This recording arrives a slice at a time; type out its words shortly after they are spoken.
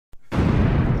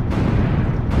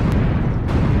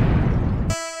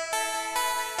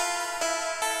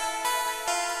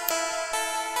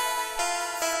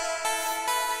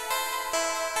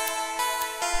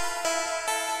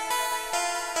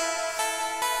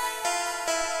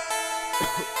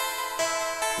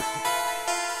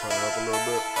Turn it up a little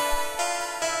bit.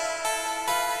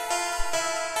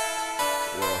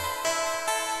 Yeah.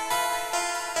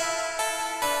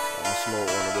 I'ma smoke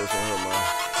one of this one here, man.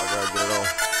 I gotta get it on.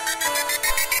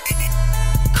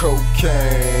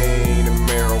 Cocaine and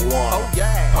marijuana. Oh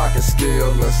yeah. Pocket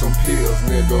scale and some pills,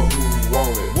 nigga, who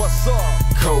want it? What's up?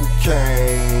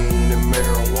 Cocaine and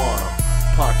marijuana.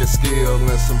 Pocket scale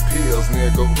and some pills,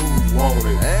 nigga, who want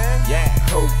it? Yeah.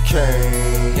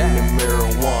 Cocaine and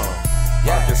marijuana.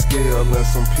 Pocket scale and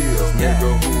some pills,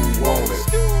 nigga, who want it?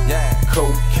 Yeah.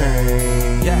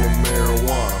 Cocaine and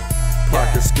marijuana.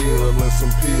 Pocket scale and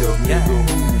some pills, nigga,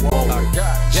 who want it?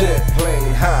 Jet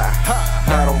plane high,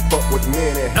 I don't fuck with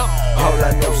many. All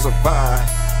I know survive.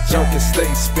 Junkie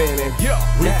stay spinning,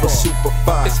 reaper super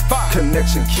fine.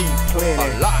 Connection keep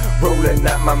planning, rolling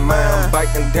out my mind,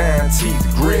 biting down teeth,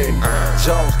 gritting,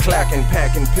 jaws clacking,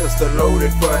 packing pistol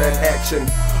loaded for that action.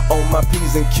 On my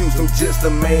P's and Q's, them just the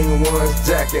main ones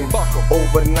jacking.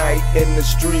 Overnight in the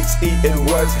streets, eating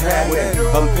what's happening.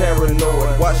 I'm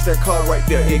paranoid, watch that car right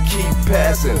there, it keep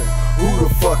passing. Who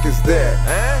the fuck is that?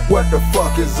 What the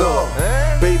fuck is up?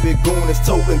 Baby goon is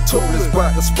toting toothless,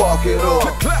 about to spark it up.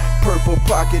 Purple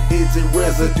pocket digit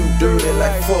residue, dirty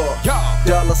like fuck.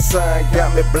 Dollar sign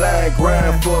got me blind,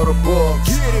 grind for the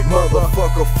bucks.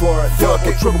 Motherfucker front,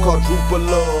 double, triple quadruple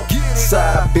up.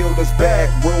 Side buildings, back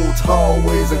roads,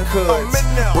 hallways and cuts.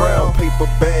 Brown paper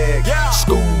bag,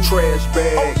 school trash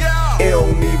bag. It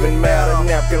don't even matter,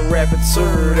 napkin rapid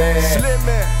serve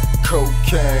that.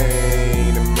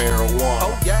 Cocaine and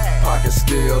marijuana. Pocket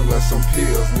scale and some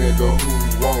pills, nigga,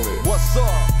 who want it? What's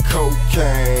up?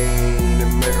 Cocaine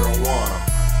and marijuana.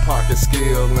 Pocket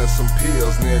scale and some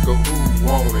pills, nigga, who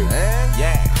want it?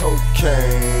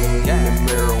 Cocaine and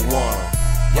marijuana.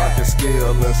 Pocket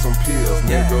scale and some pills,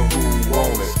 nigga, who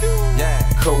want it?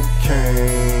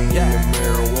 Cocaine and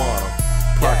marijuana.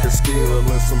 Pocket scale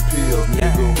and some pills,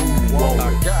 nigga, who want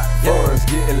it? Funds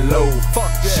getting low,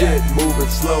 shit moving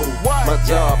slow. My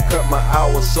job cut my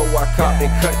hours, so I cop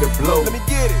and cut the blow.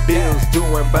 Bills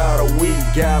doing about a week,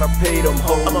 gotta pay them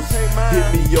hoes. Hit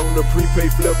me on the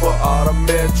prepaid flipper or the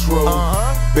metro.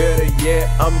 Better yet,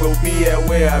 I'm gon' be at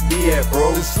where I be at,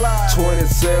 bro.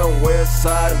 27 West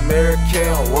Side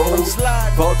American Road.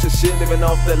 Vulture shit living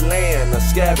off the land, a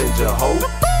scavenger hoe.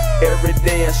 Every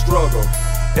day I struggle.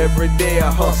 Every day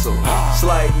I hustle,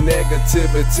 slight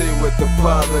negativity with the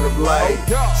positive light.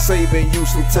 Saving you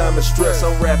some time and stress,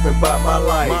 I'm rapping about my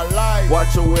life.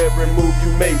 Watch your every move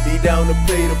you make, be down to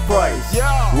pay the price.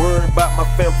 Worry about my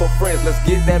fam for friends, let's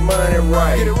get that money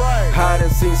right. Hide and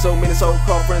seen so many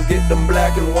so-called friends get them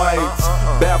black and whites.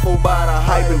 Baffled by the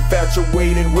hype,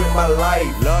 infatuated with my life.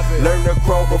 Learn to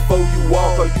crawl before you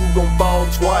walk or you gon' fall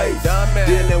twice.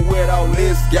 Dealing with all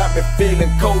this got me feeling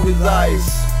cold as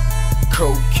ice.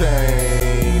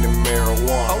 Cocaine and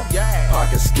marijuana.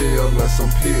 Pocket scale and some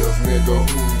pills, nigga,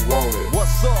 who want it?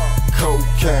 What's up?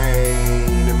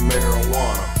 Cocaine and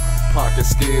marijuana. Pocket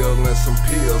scale and some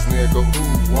pills, nigga,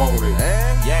 who want it?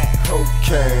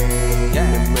 Cocaine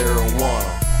and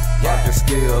marijuana. Pocket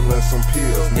scale and some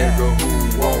pills, nigga,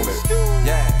 who want it?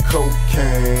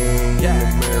 Cocaine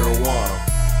and marijuana.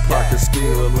 Pocket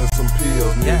scale and some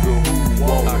pills, nigga, who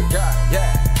want it?